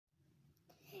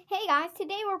Hey guys,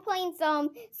 today we're playing some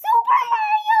Super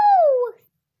Mario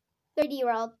 30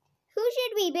 World. Who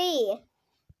should we be?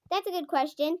 That's a good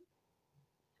question.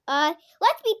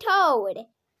 Let's be Toad.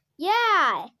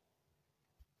 Yeah.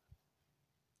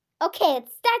 Okay,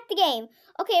 let's start the game.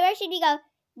 Okay, where should we go?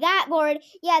 That board.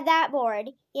 Yeah, that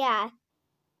board. Yeah.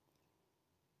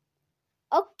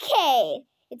 Okay.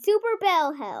 It's Super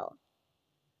Bell Hill.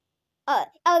 Oh,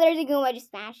 there's a Goomba. I just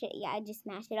smashed it. Yeah, I just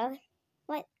smashed it. Oh,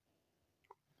 what?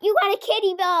 You got a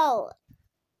kitty bell.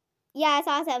 Yeah, it's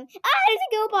awesome. Ah, there's a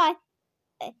Goomba.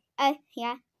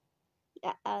 Yeah.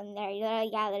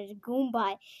 There's a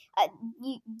Goomba.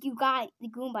 You got the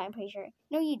Goomba, I'm pretty sure.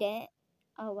 No, you didn't.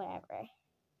 Oh, whatever.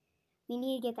 We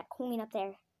need to get that coin up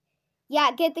there.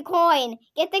 Yeah, get the coin.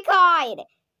 Get the coin.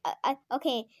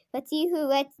 Okay, let's see who.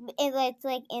 Let's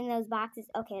like in those boxes.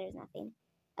 Okay, there's nothing.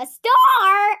 A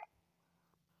star.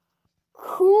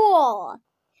 Cool.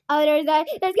 Oh, there's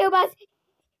Goomba.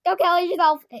 Don't kill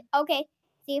yourself. Okay,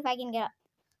 see if I can get up.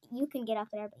 You can get up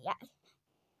there, but yeah.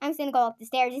 I'm just gonna go up the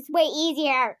stairs. It's way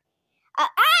easier.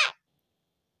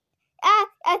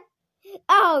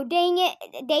 Oh, dang it.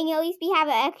 At least we have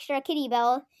an extra kitty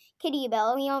bell.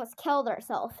 We almost killed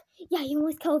ourselves. Yeah, you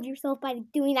almost killed yourself by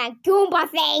doing that Goomba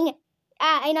thing.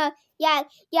 I know. Yeah,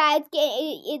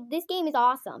 this game is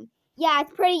awesome. Yeah,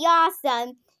 it's pretty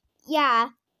awesome. Yeah.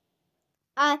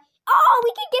 Oh,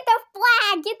 we can get the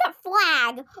flag. Get the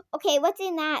flag. Okay, what's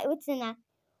in that? We're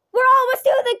almost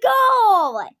to the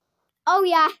goal. Oh,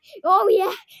 yeah. We're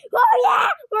almost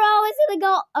to the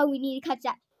goal. Oh, we need to catch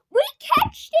that. We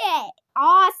catched it.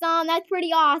 Awesome. That's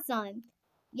pretty awesome.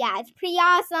 Yeah, it's pretty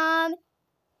awesome.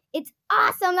 It's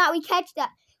awesome that we catch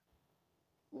that.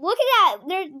 Look at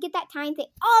that. Get that time thing.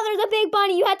 Oh, there's a big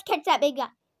bunny. You have to catch that big guy.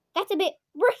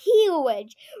 We're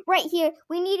huge. Right here.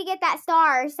 We need to get that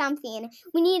star or something.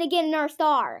 We need to get another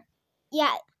star.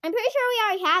 Yeah, I'm pretty sure we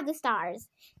already have the stars.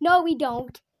 No, we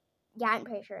don't. Yeah, I'm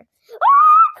pretty sure.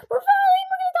 Ah! We're falling.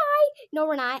 We're going to die. No,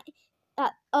 we're not.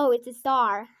 Oh, it's a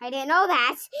star. I didn't know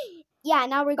that. Yeah,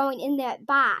 now we're going in that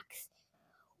box.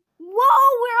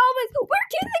 Whoa, we're to the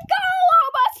goal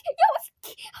almost.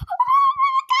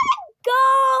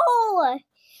 Goal.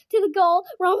 To the goal.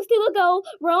 We're almost to the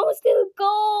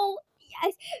goal.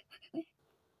 Yes.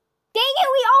 Dang it,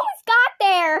 we almost got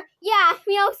there. Yeah,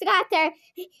 we almost got there.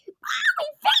 We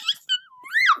finished it.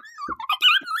 I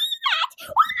can't believe that.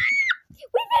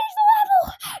 We finished the level.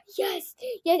 Yes,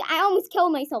 I almost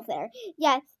killed myself there.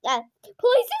 Yes,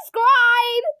 please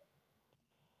subscribe.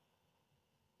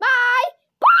 Bye.